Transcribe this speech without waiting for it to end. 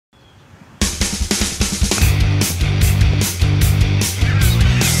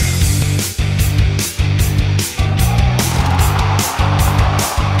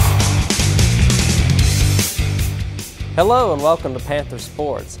Hello and welcome to Panther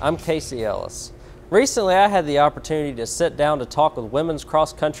Sports. I'm Casey Ellis. Recently I had the opportunity to sit down to talk with women's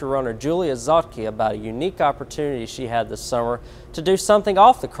cross-country runner Jamie Zautcke about a unique opportunity she had this summer to do something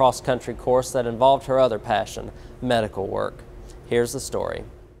off the cross-country course that involved her other passion, medical work. Here's the story.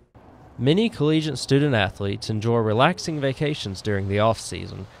 Many collegiate student athletes enjoy relaxing vacations during the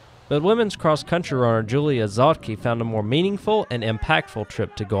off-season, but women's cross-country runner Jamie Zautcke found a more meaningful and impactful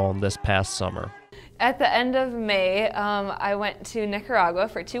trip to go on this past summer. At the end of May, I went to Nicaragua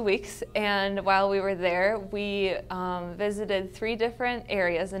for 2 weeks, and while we were there, we visited 3 different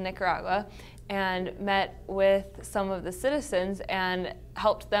areas in Nicaragua and met with some of the citizens and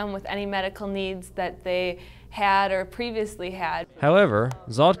helped them with any medical needs that they had or previously had. However,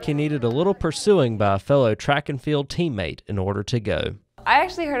 Zautcke needed a little pursuing by a fellow track and field teammate in order to go. I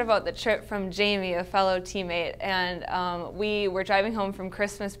actually heard about the trip from Jamie, a fellow teammate, and we were driving home from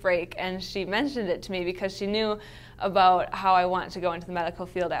Christmas break, and she mentioned it to me because she knew about how I wanted to go into the medical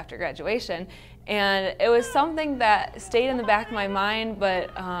field after graduation. And it was something that stayed in the back of my mind,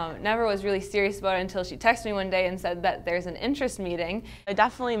 but never was really serious about it until she texted me one day and said that there's an interest meeting. I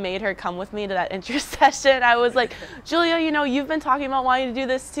definitely made her come with me to that interest session. I was like, Julia, you know, you've been talking about wanting to do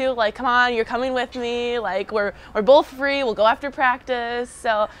this too. Like, come on, you're coming with me. Like, we're both free. We'll go after practice.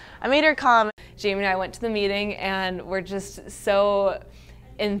 So I made her come. Jamie and I went to the meeting, and we're just so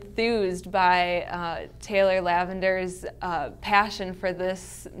enthused by Taylor Lavender's passion for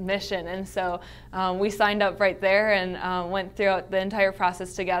this mission, and so we signed up right there and went throughout the entire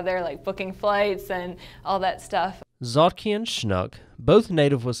process together, like booking flights and all that stuff. Zautcke and Schnuck, both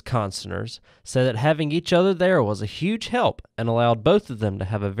native Wisconsiners, said that having each other there was a huge help and allowed both of them to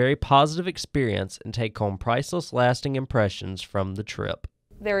have a very positive experience and take home priceless, lasting impressions from the trip.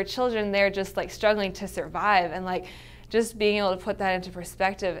 There were children there just like struggling to survive, and like just being able to put that into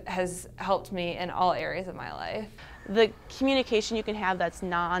perspective has helped me in all areas of my life. The communication you can have that's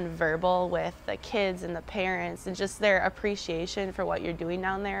non-verbal with the kids and the parents, and just their appreciation for what you're doing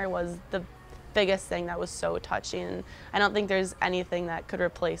down there was the biggest thing that was so touching. I don't think there's anything that could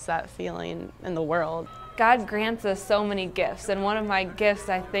replace that feeling in the world. God grants us so many gifts, and one of my gifts,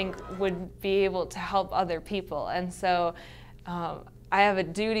 I think, would be able to help other people. And so I have a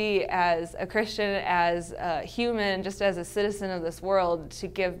duty as a Christian, as a human, just as a citizen of this world, to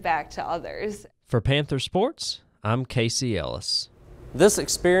give back to others. For Panther Sports, I'm Casey Ellis. This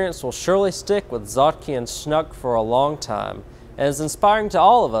experience will surely stick with Zautcke and Schnuck for a long time, and is inspiring to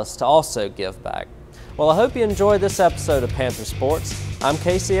all of us to also give back. Well, I hope you enjoyed this episode of Panther Sports. I'm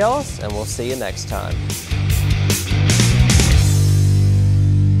Casey Ellis, and we'll see you next time.